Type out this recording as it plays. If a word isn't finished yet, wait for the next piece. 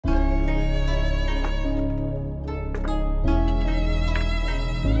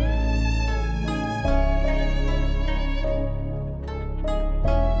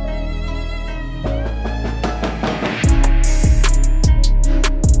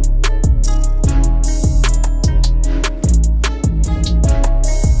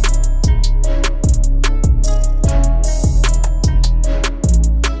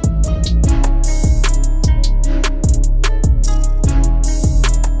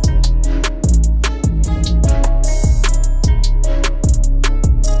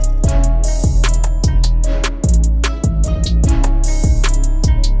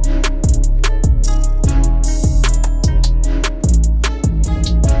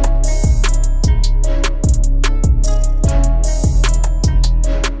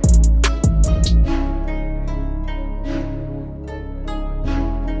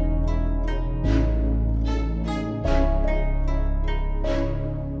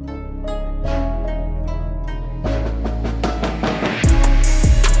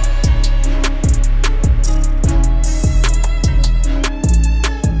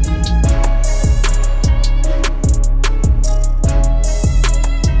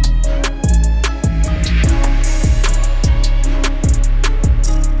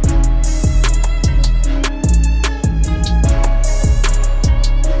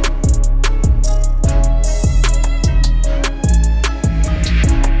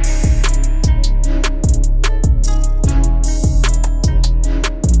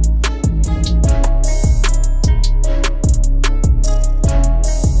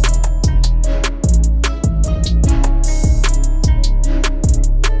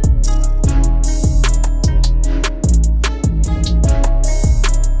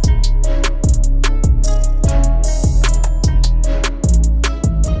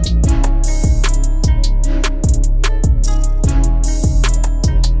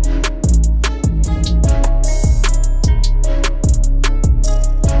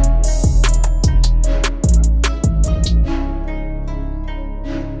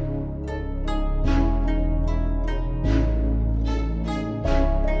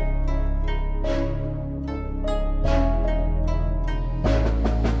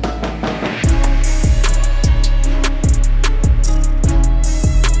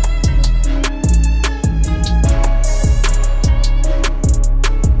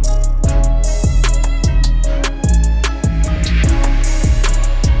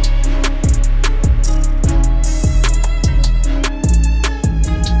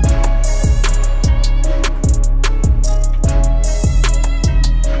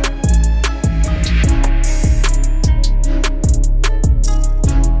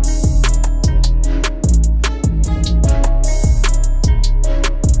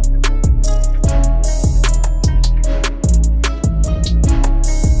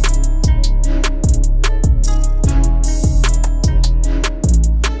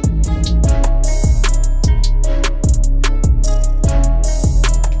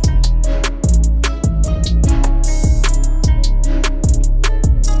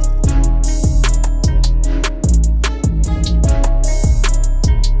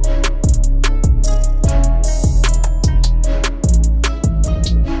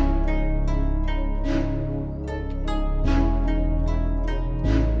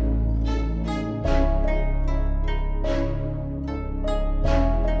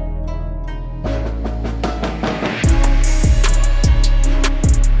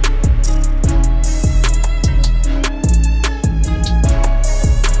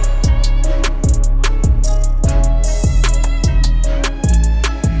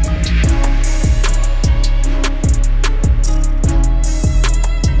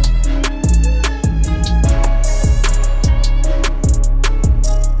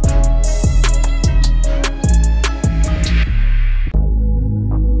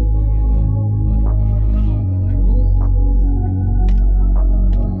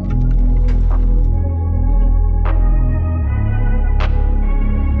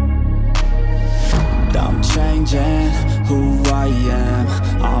who I am.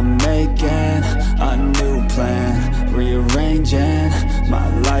 I'm making a new plan, rearranging my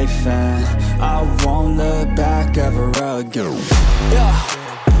life, and I won't look back ever again.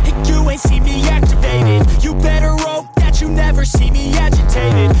 And you ain't see me activated. You better hope that you never see me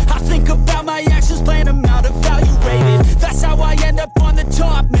agitated. I think about my actions, plan them out, evaluated. That's how I end up on the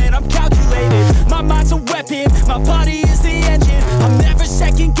top, man, I'm calculated. My mind's a weapon, my body is the engine. I'm never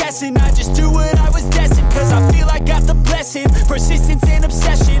second guessing, I just do what I was destined. Cause I feel I got the blessing, persistence and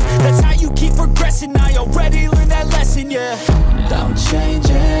obsession. That's how you keep progressing, I already learned that lesson, yeah. I'm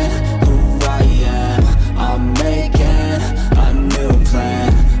changing who I am. I'm making a new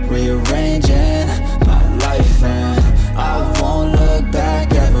plan, rearranging my life, and I won't look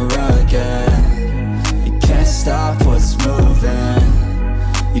back ever again. You can't stop what's moving,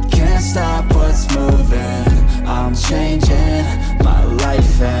 you can't stop what's moving. I'm changing my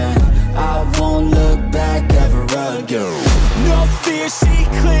life, and I won't look back ever again. No fear, see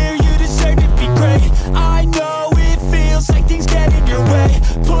clear, you deserve to be great. I know it feels like things get in your way.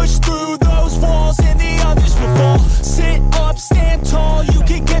 Push through those walls and the others will fall. Sit up, stand tall, you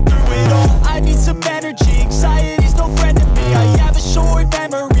can get through it all. I need some energy, anxiety